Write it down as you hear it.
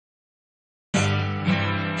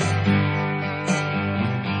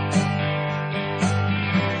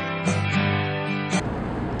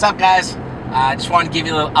What's up, guys? I just wanted to give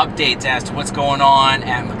you a little update as to what's going on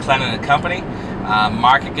at Mclennan and Co.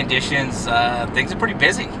 Market conditions, things are pretty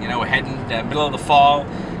busy. You know, we're heading middle of the fall.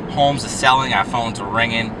 Homes are selling, our phones are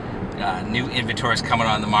ringing. New inventory is coming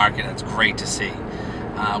on the market. That's great to see.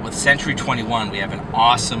 With Century 21, we have an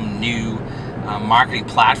awesome new marketing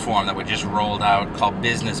platform that we just rolled out called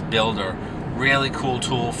Business Builder. Really cool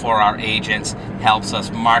tool for our agents. Helps us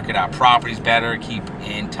market our properties better, keep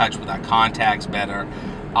in touch with our contacts better.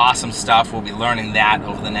 Awesome stuff. We'll be learning that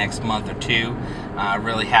over the next month or two.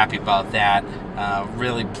 Really happy about that.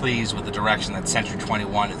 Really pleased with the direction that Century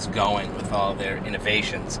 21 is going with all their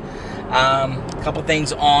innovations. A couple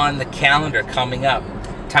things on the calendar coming up.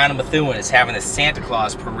 Town of Methuen is having a Santa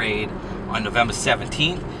Claus parade on November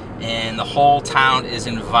 17th, and the whole town is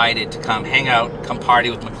invited to come hang out, come party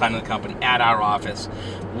with Mclennan and Company at our office.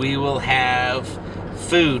 We will have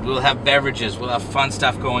food, we'll have beverages, we'll have fun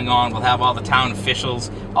stuff going on, we'll have all the town officials,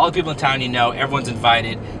 all the people in town you know, everyone's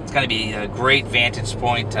invited. It's going to be a great vantage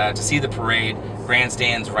point to see the parade.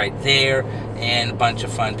 Grandstands right there, and a bunch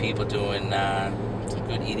of fun people doing some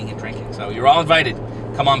good eating and drinking. So you're all invited.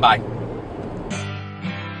 Come on by.